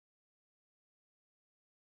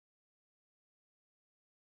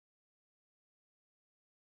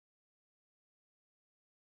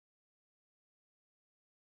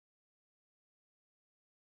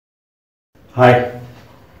Hi,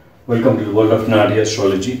 welcome to the world of Naadi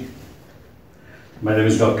Astrology. My name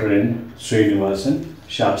is Dr. N. Srinivasan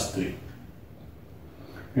Shastri.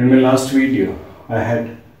 In my last video, I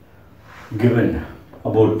had given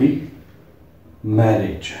about the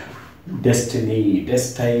marriage, destiny,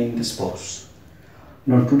 destined spouse.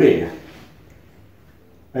 Now today,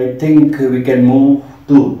 I think we can move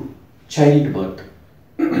to childbirth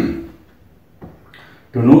to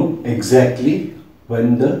know exactly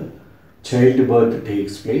when the childbirth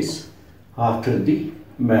takes place after the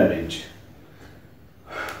marriage.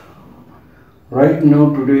 Right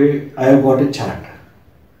now today I have got a chart.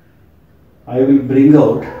 I will bring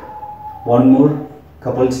out one more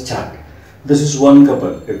couple's chart. This is one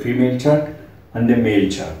couple, a female chart and a male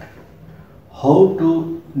chart. How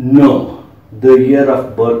to know the year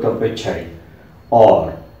of birth of a child,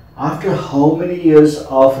 or after how many years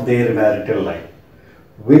of their marital life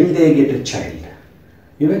will they get a child?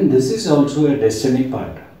 Even this is also a destiny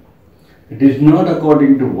part. It is not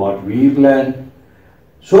according to what we plan.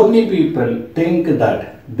 So many people think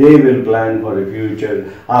that they will plan for a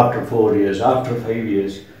future after 4 years, after 5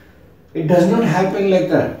 years. It does not happen like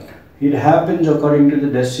that. It happens according to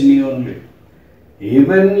the destiny only.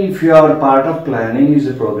 Even if your part of planning is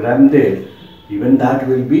a program there, even that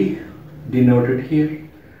will be denoted here.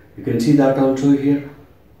 You can see that also here.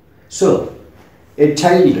 So, a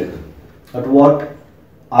child at what?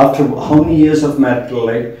 After how many years of marital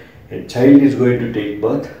life a child is going to take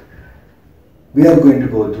birth? We are going to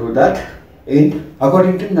go through that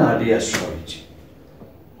according to Naadi Astrology.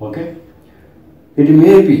 Okay? It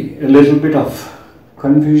may be a little bit of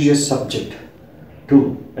confusing subject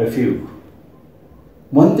to a few.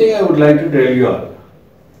 One thing I would like to tell you all,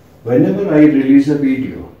 whenever I release a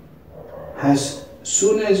video, as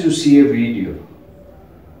soon as you see a video,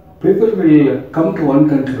 people will come to one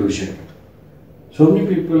conclusion. So many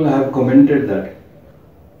people have commented that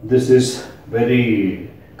this is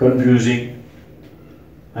very confusing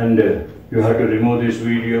and you have to remove this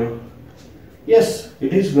video. Yes,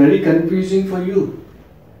 it is very confusing for you.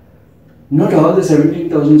 Not all the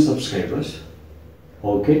 17,000 subscribers.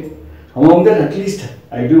 Okay. Among that, at least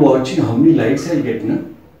I'll be watching how many likes I'll get.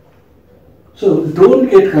 No? So don't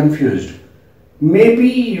get confused. Maybe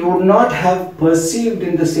you would not have perceived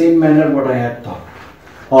in the same manner what I had thought,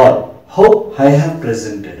 or how I have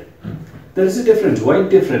presented. There is a difference, wide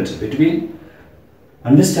difference between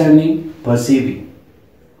understanding, perceiving,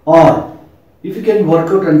 or if you can work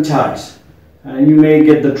out on charts and you may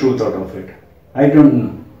get the truth out of it. I don't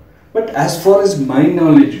know. But as far as my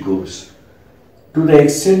knowledge goes, to the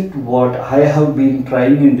extent what I have been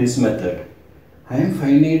trying in this method, I am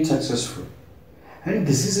finding it successful. And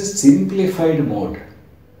this is a simplified mode.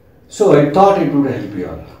 So I thought it would help you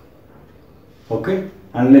all. Okay?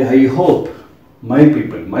 And I hope my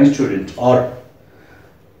people, my students, or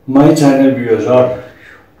my channel viewers, or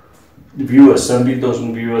viewers,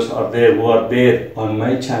 70,000 viewers are there who are there on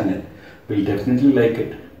my channel will definitely like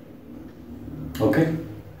it. Okay?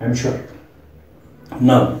 I'm sure.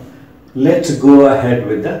 Now, let's go ahead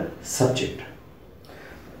with the subject.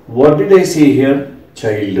 What did I say here?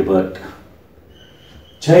 Childbirth.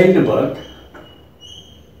 Childbirth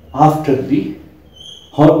after the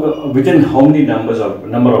within how many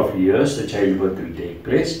number of years the childbirth will take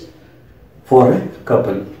place for a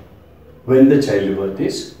couple, when the childbirth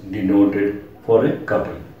is denoted for a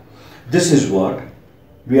couple. This is what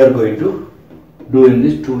we are going to do in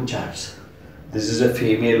these two charts. This is a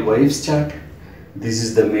female wife's chart. This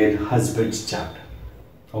is the male husband's chart.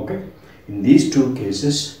 Okay. In these two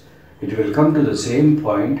cases, it will come to the same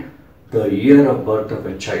point, the year of birth of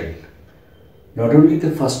a child. Not only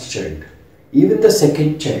the first child, even the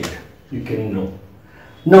second child, you can know.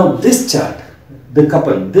 Now this chart,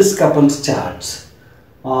 this couple's charts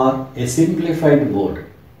are a simplified mode,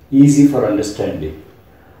 easy for understanding.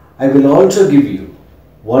 I will also give you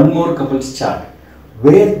one more couple's chart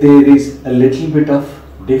where there is a little bit of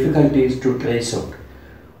difficulties to trace out.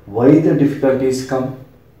 Why the difficulties come,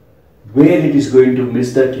 where it is going to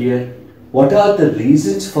miss that year, what are the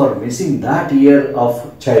reasons for missing that year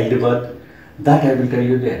of childbirth, that I will tell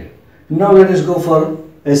you there. Now let us go for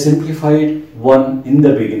a simplified one in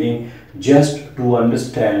the beginning, just to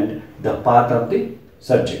understand the path of the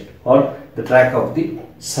subject or the track of the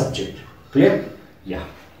subject. Clear? Yeah.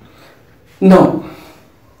 Now,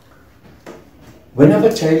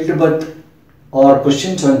 whenever childbirth or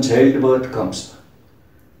questions on childbirth comes,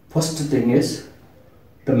 first thing is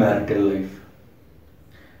the marital life.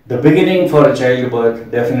 The beginning for a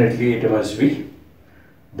childbirth, definitely it must be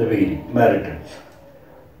the beginning, marital.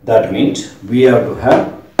 That means we have to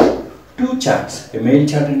have two charts, a male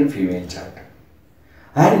chart and a female chart.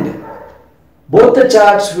 And Both the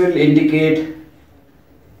charts will indicate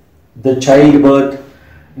the childbirth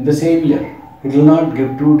in the same year. It will not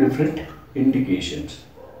give two different indications.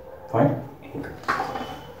 Fine? Okay.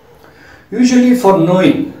 Usually for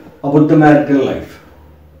knowing about the marital life,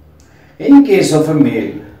 in case of a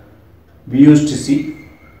male, we used to see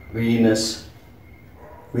Venus.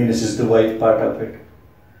 Venus is the white part of it.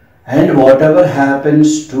 And whatever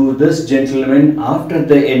happens to this gentleman after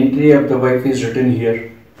the entry of the wife is written here.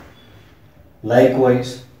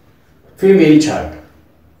 Likewise, female chart.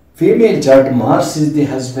 Female chart, Mars is the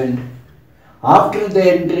husband. After the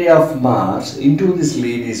entry of Mars into this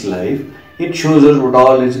lady's life, it shows us what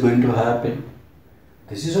all is going to happen.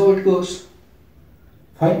 This is how it goes.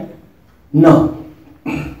 Fine? Now,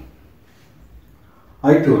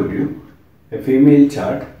 I told you, a female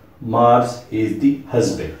chart, Mars is the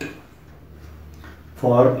husband.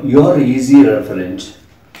 For your easy reference,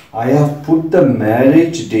 I have put the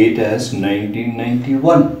marriage date as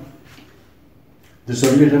 1991. This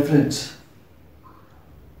is only reference.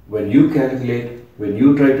 When you calculate, when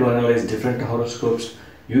you try to analyze different horoscopes,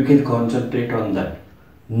 you can concentrate on that.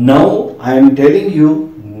 Now I am telling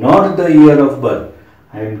you not the year of birth.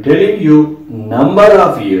 I am telling you number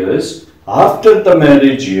of years after the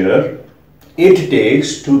marriage year it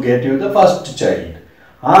takes to get you the first child.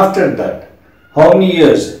 After that, how many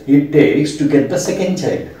years it takes to get the second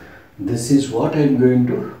child. This is what I am going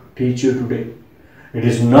to teach you today. It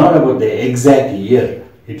is not about the exact year.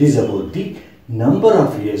 It is about the number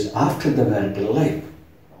of years after the marital life.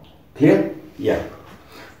 Clear? Yeah.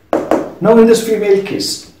 Now in this female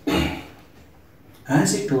case,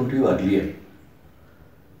 as I told you earlier,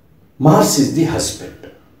 Mars is the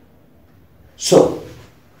husband. So,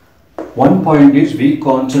 one point is we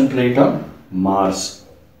concentrate on Mars.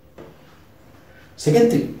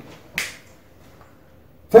 Second thing,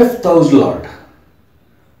 fifth house lord.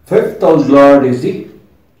 Fifth house lord is the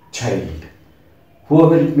child.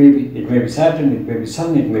 Whoever it may be Saturn, it may be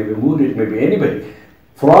Sun, it may be Moon, it may be anybody.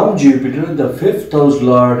 From Jupiter, the fifth house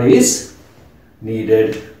lord is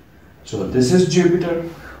needed. So this is Jupiter.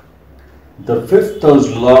 The fifth house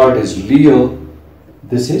lord is Leo.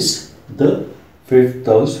 This is the fifth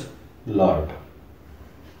house lord.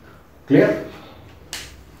 Clear?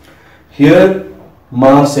 Here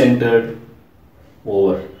Mars entered,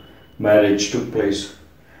 over, marriage took place.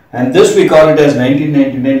 And this we call it as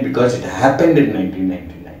 1999 because it happened in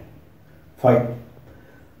 1999. Fine.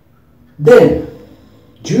 Then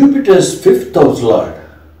Jupiter's fifth house lord,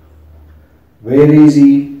 where is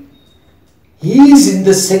he? He is in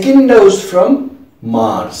the second house from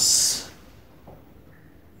Mars.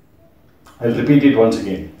 I'll repeat it once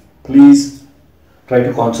again. Please try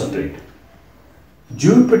to concentrate.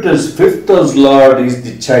 Jupiter's fifth house lord is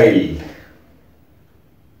the child.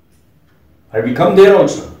 I will come there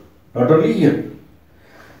also, not only here.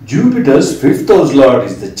 Jupiter's fifth house lord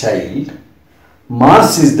is the child.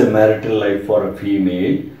 Mars is the marital life for a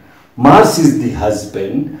female. Mars is the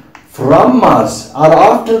husband. From Mars or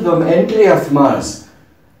after the entry of Mars,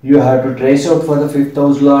 you have to trace out for the fifth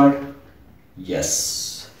house lord.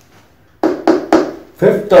 Yes.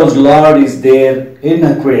 Fifth house lord is there in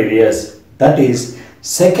Aquarius. That is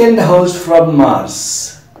second house from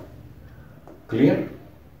Mars. Clear?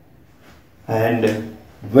 And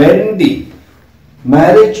when the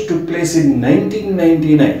marriage took place in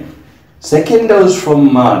 1999, second house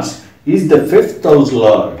from Mars is the fifth house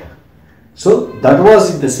lord. So that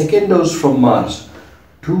was in the second house from Mars.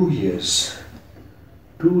 2 years.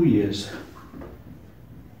 2 years.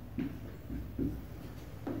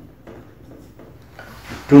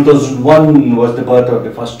 (2001) was the birth of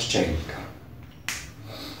the first child.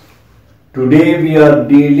 Today we are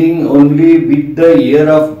dealing only with the year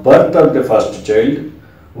of birth of the first child,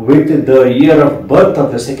 with the year of birth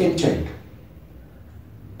of the second child.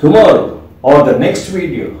 Tomorrow or the next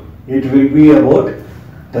video, it will be about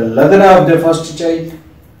the Lagna of the first child,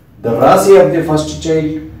 the Rasi of the first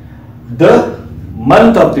child, the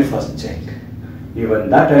month of the first child. Even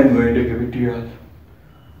that I am going to give it to you all.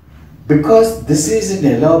 Because this is an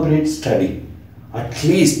elaborate study. At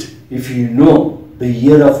least if you know the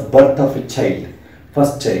year of birth of a child,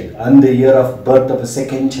 first child, and the year of birth of a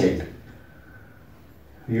second child,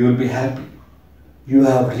 you will be happy. You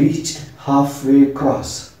have reached halfway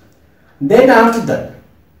across. Then after that,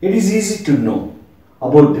 it is easy to know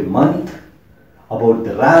about the month, about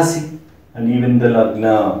the Rasi, and even the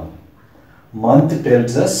Lagna. Month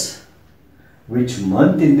tells us which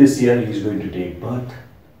month in this year he is going to take birth.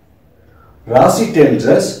 Rasi tells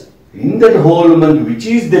us in that whole month which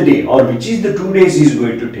is the day or which is the 2 days he is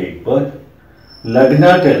going to take birth.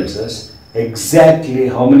 Lagna tells us exactly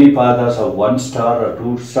how many padas of 1 star or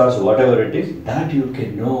 2 stars, whatever it is, that you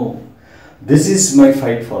can know. This is my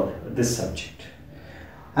fight for this subject.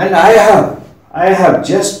 And I have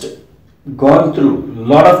just gone through a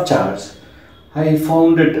lot of charts. I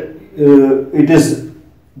found it is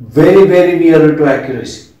very nearer to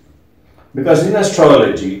accuracy. Because in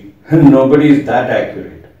astrology, nobody is that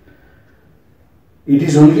accurate. It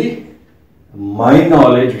is only my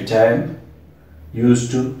knowledge which I am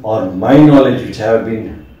used to, or my knowledge which I have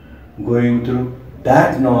been going through.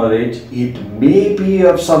 That knowledge, it may be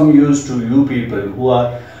of some use to you people who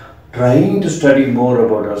are trying to study more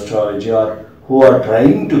about astrology, or who are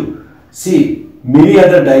trying to see many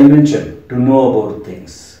other dimensions to know about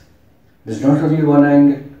things. There is not only one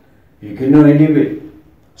angle. You can know any way.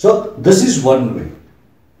 So this is one way.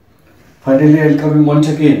 Finally, I will come in once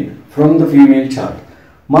again from the female chart.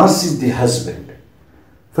 Mars is the husband.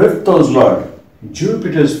 5th house lord.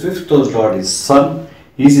 Jupiter's 5th house lord is Sun.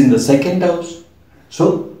 He is in the 2nd house.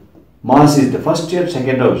 So Mars is the first year,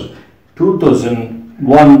 2nd house.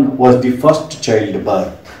 2001 was the first child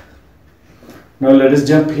birth. Now let us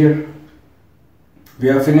jump here. We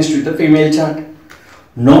have finished with the female chart.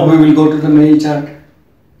 Now we will go to the male chart.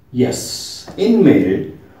 Yes, in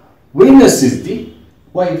male, Venus is the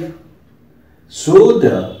wife. So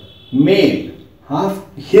the male,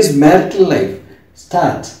 his marital life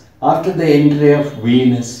starts after the entry of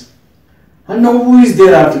Venus. And now who is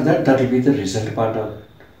there after that? That will be the result part of it.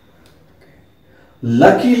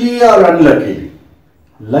 Luckily or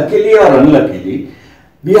unluckily,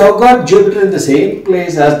 we have got Jupiter in the same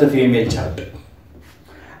place as the female chart.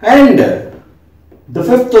 And the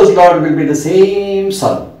 5th house lord will be the same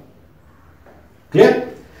Sun. Clear?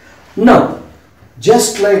 Now,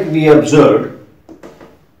 just like we observed,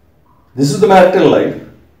 this is the marital life.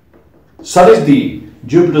 Sun is the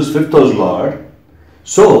Jupiter's 5th house lord.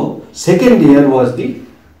 So, 2nd year was the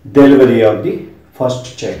delivery of the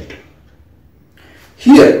first child.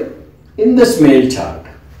 Here, in this male chart,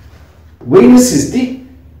 Venus is the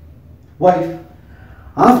wife.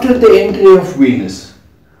 After the entry of Venus,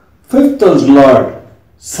 5th house lord,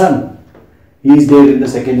 Sun, is there in the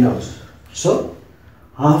 2nd house. So,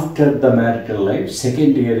 after the marital life,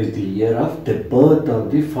 2nd year is the year of the birth of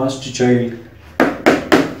the first child.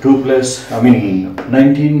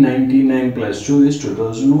 1999 plus 2 is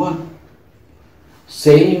 2001.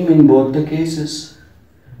 Same in both the cases,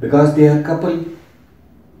 because they are couple.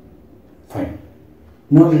 Fine.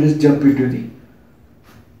 Now let us jump into the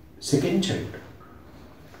second child.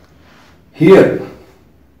 Here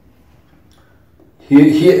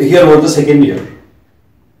was the 2nd year.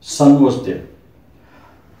 Sun was there.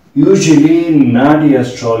 Usually in Naadi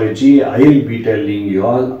Astrology, I will be telling you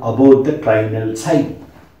all about the trinal sign.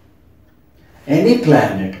 Any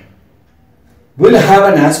planet will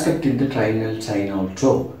have an aspect in the trinal sign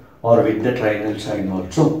also, or with the trinal sign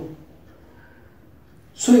also.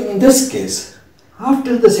 So in this case,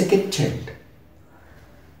 after the 2nd child,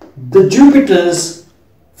 the Jupiter's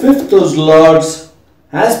 5th house lord's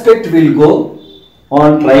aspect will go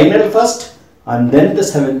on trinal first and then the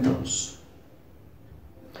 7th house.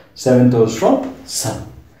 7th house from Sun.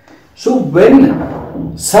 So when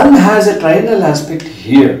Sun has a trinal aspect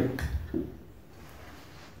here,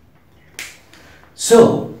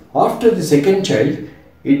 so after the 2nd child,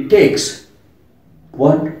 it takes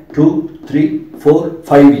 1, 2, 3, 4,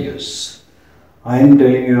 5 years. I am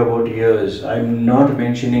telling you about years. I am not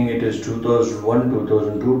mentioning it as 2001,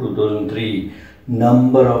 2002, 2003.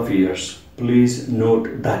 Number of years. Please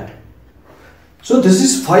note that. So this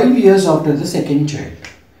is 5 years after the 2nd child.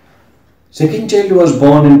 2nd child was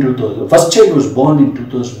born in 2000. First child was born in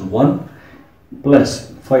 2001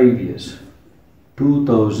 plus 5 years.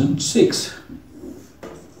 2006.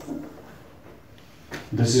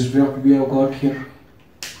 This is what we have got here.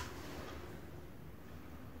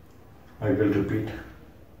 I will repeat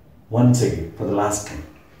once again for the last time.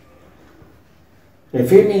 A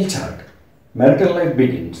female chart, marital life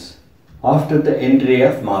begins after the entry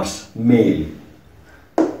of Mars, male.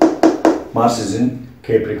 Mars is in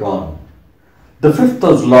Capricorn. The 5th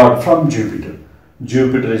house lord from Jupiter.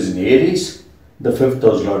 Jupiter is in Aries. The 5th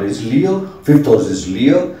house lord is Leo. 5th house is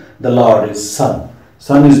Leo. The lord is Sun.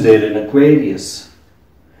 Sun is there in Aquarius.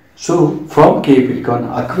 So from Capricorn,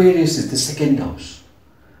 Aquarius is the 2nd house.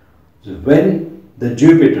 So when the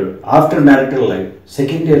Jupiter, after marital life,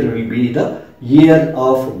 2nd year will be the year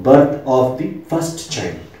of birth of the first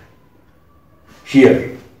child.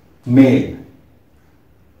 Here, male.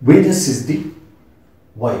 Venus is the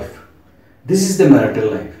wife. This is the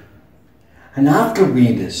marital life. And after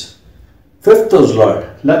Venus, 5th house lord,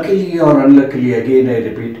 luckily or unluckily, again I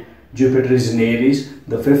repeat, Jupiter is in Aries,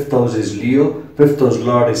 the fifth house is Leo, fifth house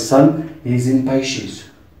lord is Sun, he is in Pisces.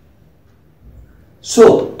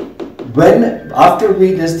 So, when after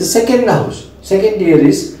Venus, the second house, second year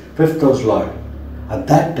is fifth house lord. At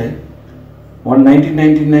that time,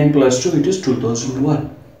 1999 plus 2, it is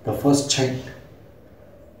 2001, the first child.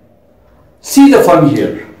 See the fun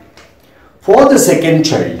here. For the second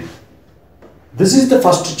child, this is the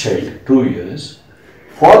first child, 2 years.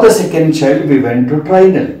 For the second child, we went to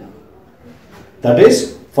trinal. That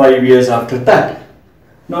is 5 years after that.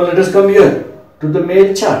 Now let us come here to the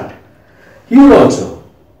male chart. Here also,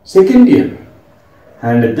 second year.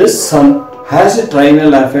 And this sun has a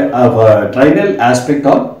trinal aspect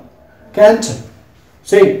on Cancer.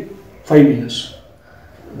 Say 5 years.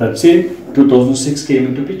 That's it. 2006 came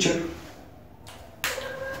into picture.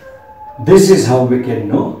 This is how we can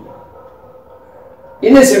know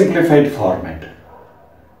in a simplified format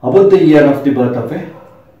about the year of the birth of a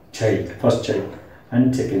child, first child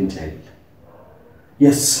and second child.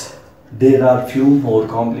 Yes, there are few more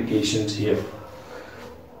complications here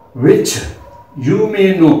which you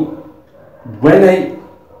may know when I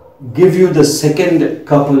give you the second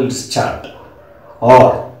couple's chart,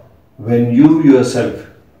 or when you yourself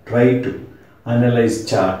try to analyze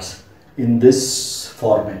charts in this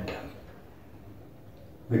format.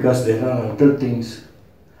 Because there are other things.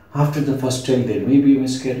 After the first child there may be a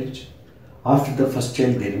miscarriage. After the first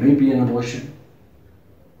child there may be an abortion.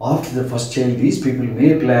 After the first child these people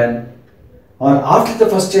may plan. Or after the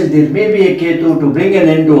first child there may be a Kethu to bring an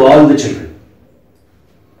end to all the children.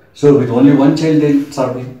 So with only one child they will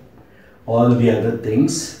survive. All the other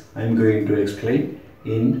things I am going to explain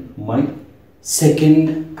in my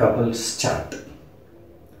second couple's chart.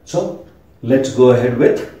 So let's go ahead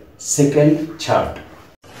with second chart.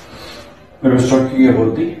 I was talking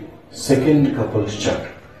about the second couple's chart.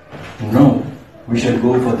 Now we shall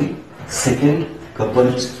go for the second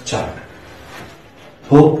couple's chart.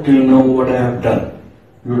 Hope till now what I have done,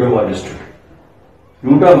 you would have understood.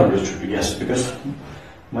 You would have understood, yes, because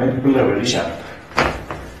my people are very sharp.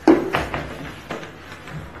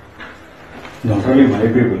 Not only my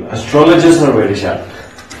people, astrologers are very sharp.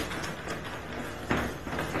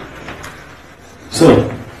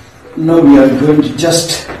 So now we are going to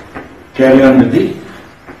just carry on with the,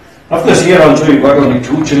 of course here also you got only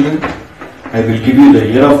 2 children. I will give you the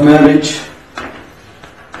year of marriage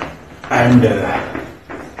and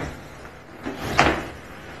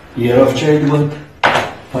year of childbirth,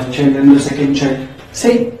 first child and the second child.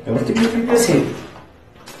 Same, everything will be the same.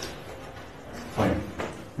 Fine.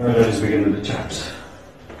 Now let us begin with the charts.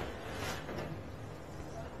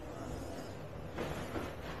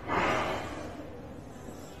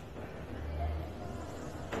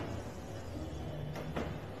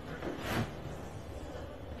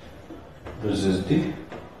 This is the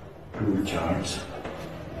 2 charts.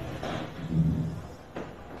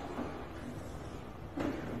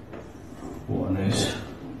 One is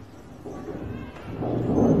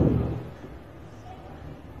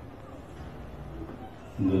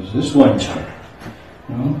this is one chart.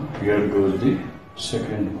 Now here goes the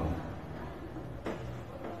second one.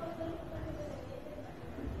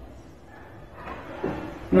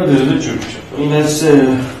 Now this is the Jupiter. Let's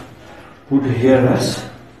put here as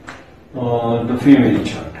the female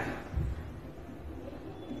chart,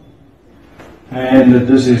 and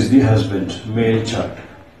this is the husband, male chart.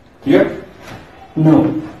 Yep.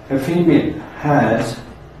 Now a female has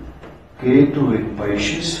Kethu in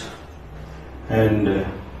Pisces and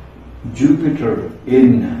Jupiter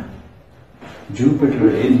in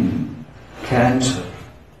Cancer,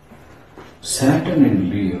 Saturn in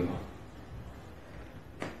Leo,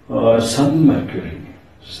 Sun Mercury,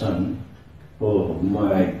 Sun. Oh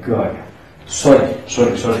my God. Sorry.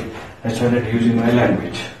 I started using my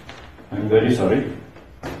language. I'm very sorry.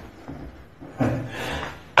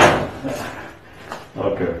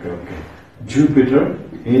 Okay. Jupiter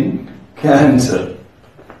in Cancer,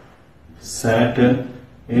 Saturn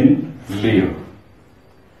in Leo,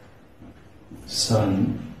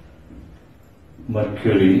 Sun,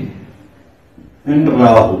 Mercury and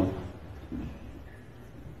Rahu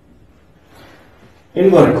in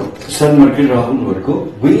Virgo. Sun, Mercury, Rahu in Virgo.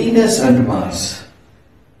 Venus and Mars.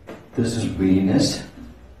 This is Venus.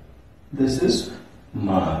 This is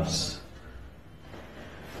Mars.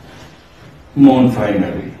 Moon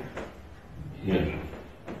finally here.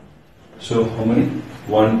 So how many?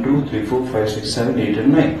 1, 2, 3, 4, 5, 6, 7, 8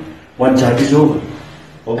 and 9. One chart is over.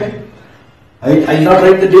 Okay? I'll not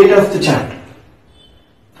write the date of the chart,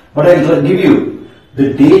 but I'll give you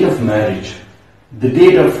the date of marriage, the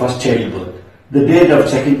date of first childbirth, the date of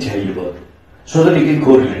second childbirth, so that you can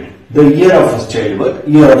correlate. the year of first childbirth,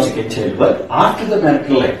 year of second childbirth, after the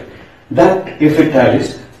marital life. That if it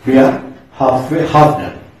tallies, we are half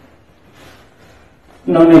done.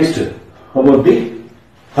 Now next, about the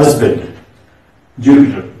husband.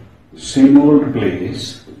 Jupiter, same old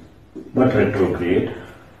place, but retrograde.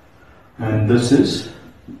 And this is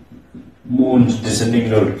Moon's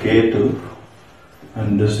descending Lord Kethu,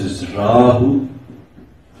 and this is Rahu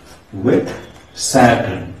with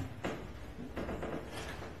Saturn.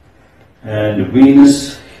 And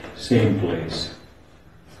Venus, same place.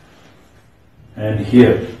 And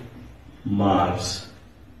here, Mars,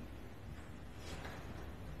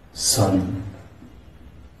 Sun,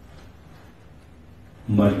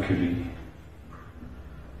 Mercury,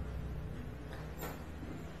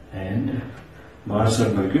 and Mars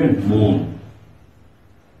and Mercury and Moon.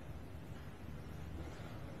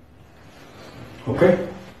 Okay?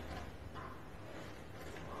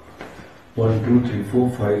 1, 2, 3, 4,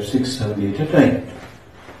 5, 6, 7, 8, and 9.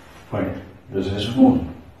 Fine. This is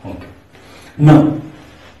Moon. Okay. Now,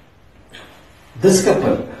 this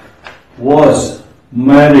couple was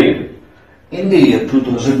married in the year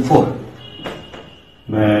 2004.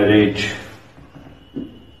 Marriage.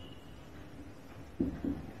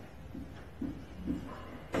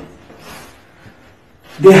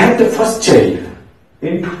 They had the first child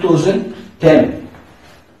in 2010.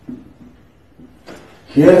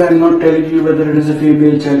 Here I am not telling you whether it is a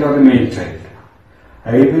female child or a male child.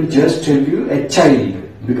 I will just tell you a child,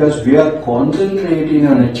 because we are concentrating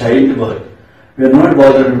on a childbirth. We are not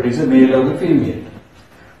bothered if it is a male or a female.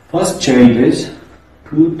 First child is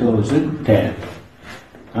 2010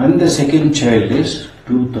 and the second child is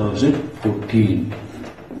 2014.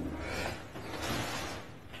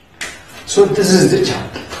 So this is the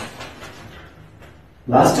chart.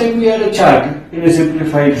 Last time we had a chart in a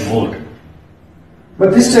simplified mode,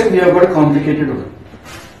 but this time we have got a complicated one.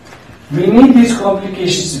 We need these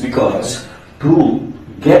complications because to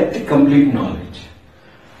get the complete knowledge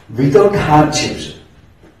without hardships,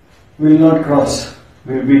 we will not cross,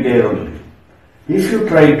 we will be there only. If you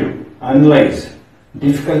try to analyze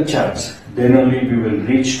difficult charts, then only we will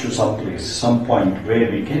reach to some place, some point where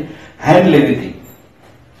we can handle everything.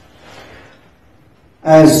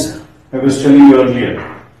 As I was telling you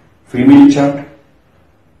earlier, female chart,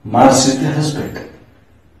 Mars is the husband.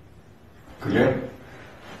 Clear?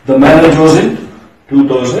 The marriage was in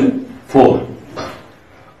 2004.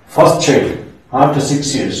 First child after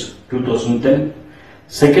 6 years, 2010.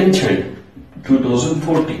 Second child,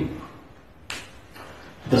 2014.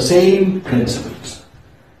 The same principles.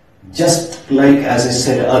 Just like as I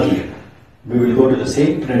said earlier, we will go to the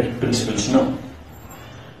same principles now.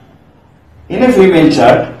 In a female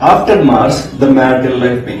chart, after Mars, the marital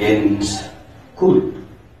life begins. Cool.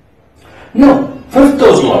 Now, fifth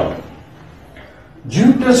house lord.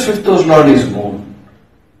 Jupiter's fifth house lord is Moon.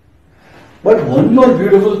 But one more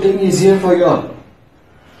beautiful thing is here for you all.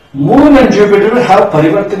 Moon and Jupiter have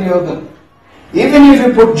Parivartana Yoga. Even if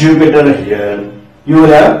you put Jupiter here, you will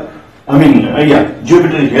have,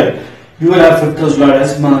 Jupiter here, you will have fifth house lord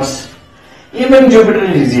as Mars. Even Jupiter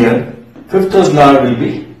is here, fifth house lord will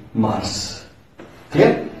be Mars.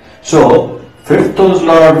 Clear? So, fifth house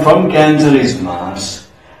lord from Cancer is Mars.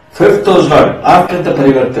 Fifth house lord after the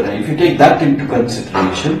Parivartana, if you take that into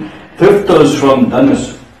consideration, fifth house from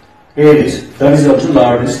Dhanus, Aries, that is also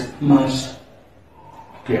lord is Mars.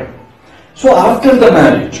 Clear? So, after the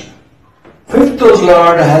marriage, fifth house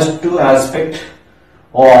lord has to aspect,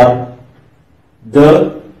 or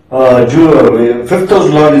the fifth house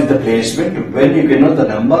lord is the placement when you can know the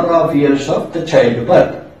number of years of the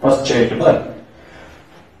childbirth, first childbirth.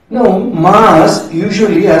 Now, Mars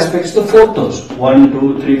usually aspects the fourth house, 1,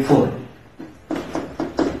 2, 3, 4.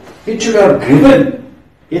 It should have given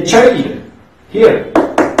a child here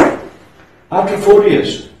after 4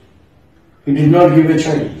 years. It did not give a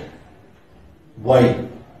child. Why?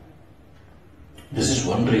 This is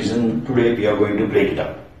one reason today we are going to break it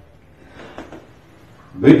up.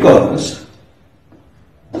 Because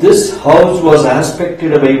this house was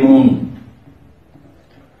aspected by Moon.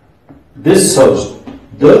 This house,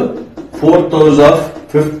 the fourth house of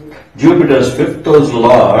Jupiter's fifth house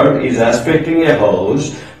lord is aspecting a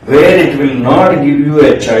house where it will not give you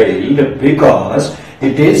a child because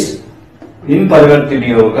it is in Parivartana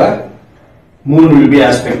Yoga. Moon will be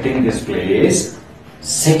aspecting this place.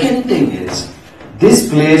 Second thing is, this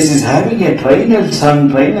place is having a trinal Sun,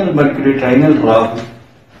 trinal Mercury, trinal Rahu.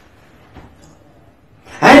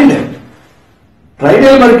 And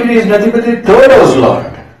trinal Mercury is nothing but the third house lord.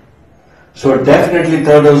 So definitely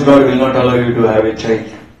third house lord will not allow you to have a child.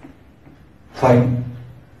 Fine.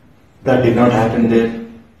 That did not happen there.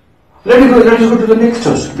 Let us go to the next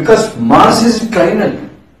house, because Mars is trinal.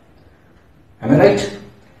 Am I right?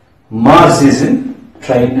 Mars is in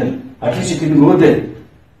trinal. At least you can go there.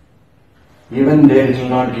 Even there it will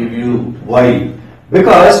not give you. Why?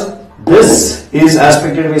 Because this is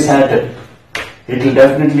aspected by Saturn. It will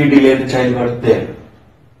definitely delay the childbirth there.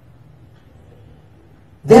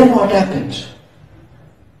 Then what happens?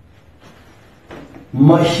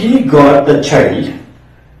 He got the child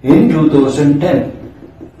in 2010.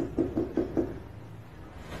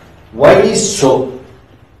 Why is so?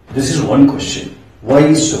 This is one question. Why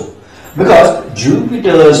is so? Because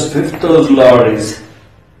Jupiter's fifth house lord is,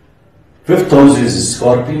 fifth house is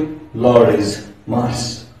Scorpio, lord is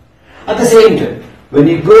Mars. At the same time, when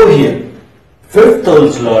you go here, fifth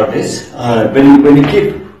house lord is, when you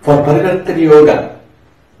keep for Parivartana Yoga,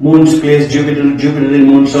 Moon's place, Jupiter in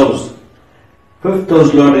Moon's house. Fifth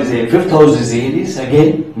house lord is fifth house is Aries,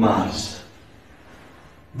 again Mars.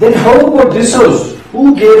 Then how about this house?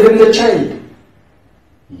 Who gave him the child?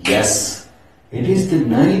 Yes, it is the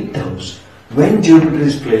ninth house. When Jupiter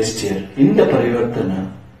is placed here in the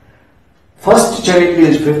Parivartana, first child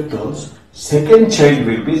is fifth house, second child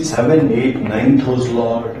will be 7, 8, 9th house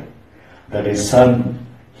lord. That is Sun.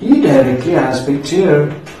 He directly aspects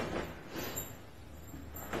here.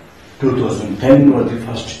 2010 was the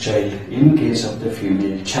first child in case of the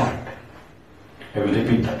female chart. I will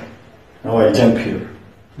repeat that. Now I'll jump here,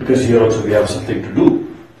 because here also we have something to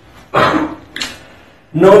do.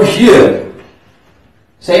 Now here,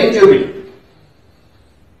 same Jupiter,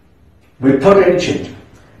 without any change.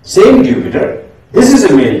 Same Jupiter, this is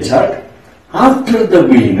a male chart. After the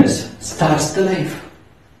Venus starts the life.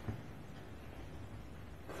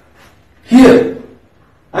 Here,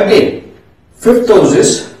 again, fifth house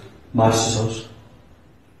is Mars' house.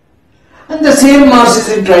 And the same Mars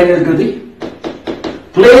is in trinal to the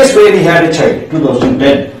place where he had a child,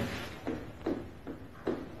 2010.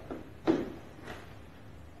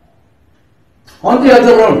 On the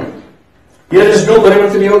other round, here is no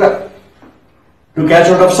Parivartana Yoga to catch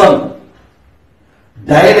out of Sun.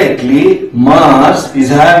 Directly, Mars is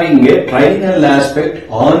having a trinal aspect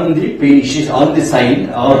on the Pisces, on the sign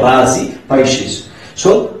or Rasi Pisces.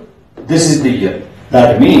 So, this is the year.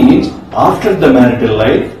 That means, after the marital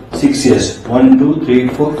life, 6 years. 1, 2, 3,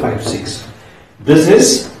 4, 5, 6. This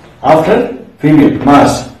is after female,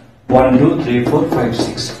 Mars. 1, 2, 3, 4, 5,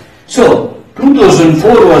 6. So,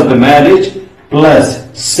 2004 was the marriage plus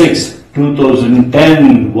 6.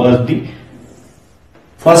 2010 was the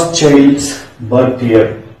first child's birth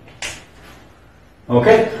year.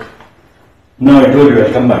 Okay? Now I told you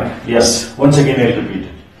I'll come back. Yes, once again I'll repeat.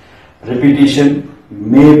 Repetition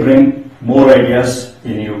may bring more ideas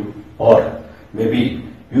in you, or maybe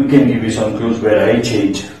you can give you some clues where I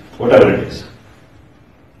change, whatever it is.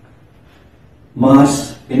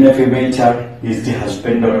 Mars in a female chart is the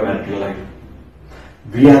husband or a marital life.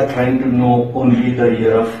 We are trying to know only the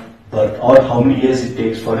year of birth, or how many years it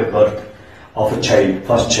takes for a birth of a child,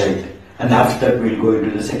 first child, and after that we'll go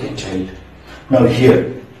into the second child. Now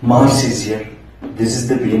here, Mars is here. This is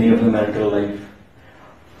the beginning of the marital life.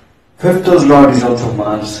 Fifth house lord is also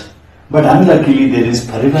Mars. But unluckily there is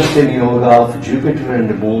Parivartana Yoga of Jupiter and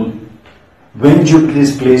the Moon. When Jupiter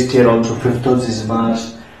is placed here also fifth house is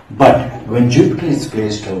Mars. But when Jupiter is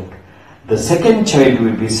placed out, the second child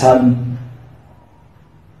will be Sun.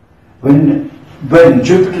 When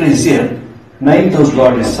Jupiter is here, ninth house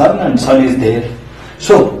lord is Sun and Sun is there.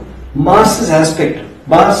 So Mars's aspect,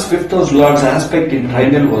 Mars fifth house lord's aspect in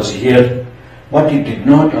trinal was here, but it did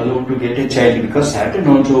not allow to get a child because Saturn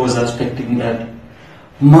also was aspecting that.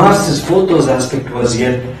 Mars's fourth house aspect was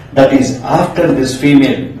here, that is after this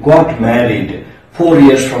female got married 4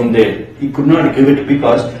 years from there, he could not give it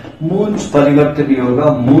because Moon's Parivartana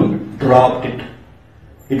Yoga, Moon dropped it.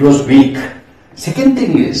 It was weak. Second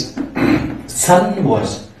thing is, Sun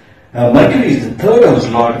was, Mercury is the third house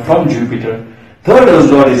lord from Jupiter. Third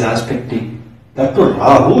house lord is aspecting. That too,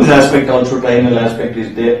 Rahu's aspect also, trinal aspect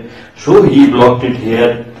is there. So he blocked it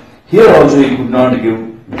here. Here also he could not give.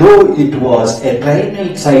 Though it was a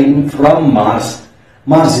trinal sign from Mars.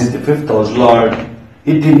 Mars is the fifth house lord.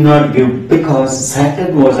 It did not give because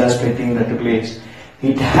Saturn was aspecting that place.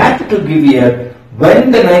 It had to give here when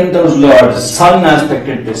the ninth house lord, Sun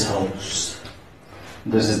aspected this house.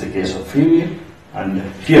 This is the case of female, and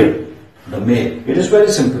here the male. It is very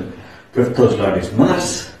simple. Fifth house lord is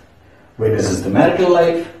Mars. Venus is the marital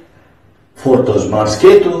life. Fourth house Mars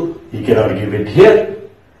Kethu. He cannot give it here.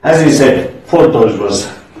 As he said, fourth house was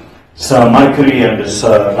Mercury and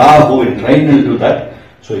Rahu in trinal to that.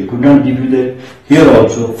 So he could not give you there. Here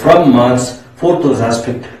also from Mars, fourth house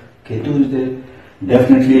aspect, Ketu is there.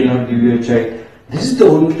 Definitely he will not give you a child. This is the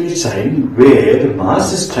only sign where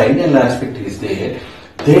Mars' trinal aspect is there.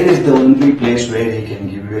 There is the only place where he can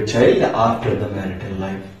give you a child after the marital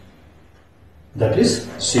life. That is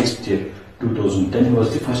 6th year. 2010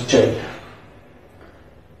 was the first child.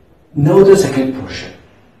 Now the second portion.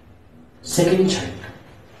 Second child.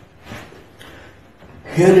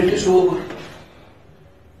 Here it is over.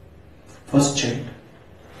 First child.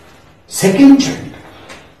 Second child.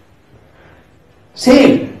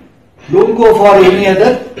 Same. Don't go for any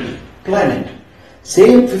other planet.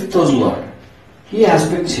 Same 5th house Lord. He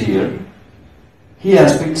aspects here. He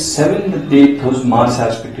aspects 7th and 8th house. Mars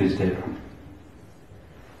aspect is there.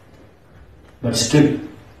 But still,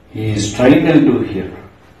 he is trinal to here.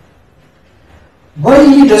 Why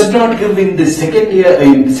he does not give in the second year,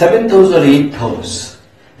 in 7th house or 8th house?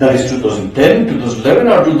 That is 2010, 2011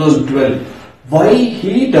 or 2012. Why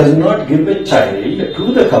he does not give a child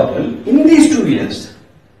to the couple in these 2 years?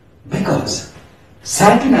 Because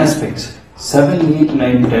Saturn aspects 7, 8,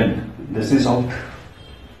 9, 10. This is out.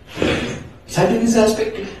 Saturn is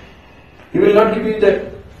aspected. He will not give you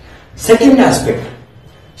that. Second aspect.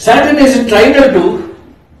 Saturn is trinal to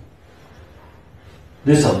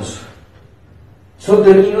this house. So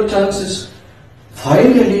there is no chances.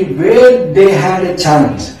 Finally, where they had a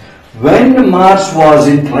chance, when Mars was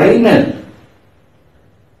in trinal,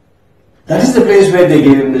 that is the place where they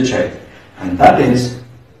gave him the child. And that is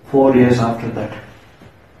 4 years after that.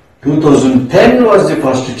 2010 was the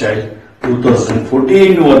first child.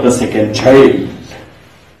 2014 was the second child.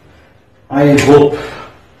 I hope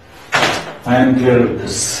I am clear with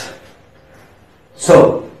this.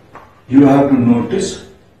 So, you have to notice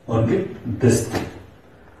only this thing.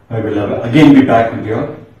 I will again be back with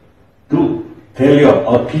you to tell you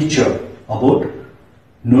or teach you about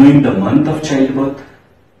knowing the month of childbirth,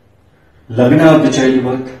 Lagna of the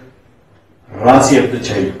childbirth, Rasi of the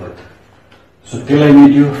childbirth. So till I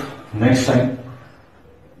meet you next time,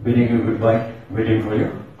 bidding you goodbye, waiting for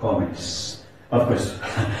your comments. Of course,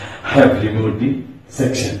 I have removed the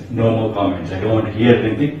section, no more comments. I don't want to hear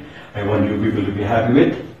anything. I want you people to be happy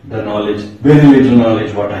with the knowledge, very little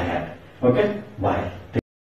knowledge what I had. Okay, bye.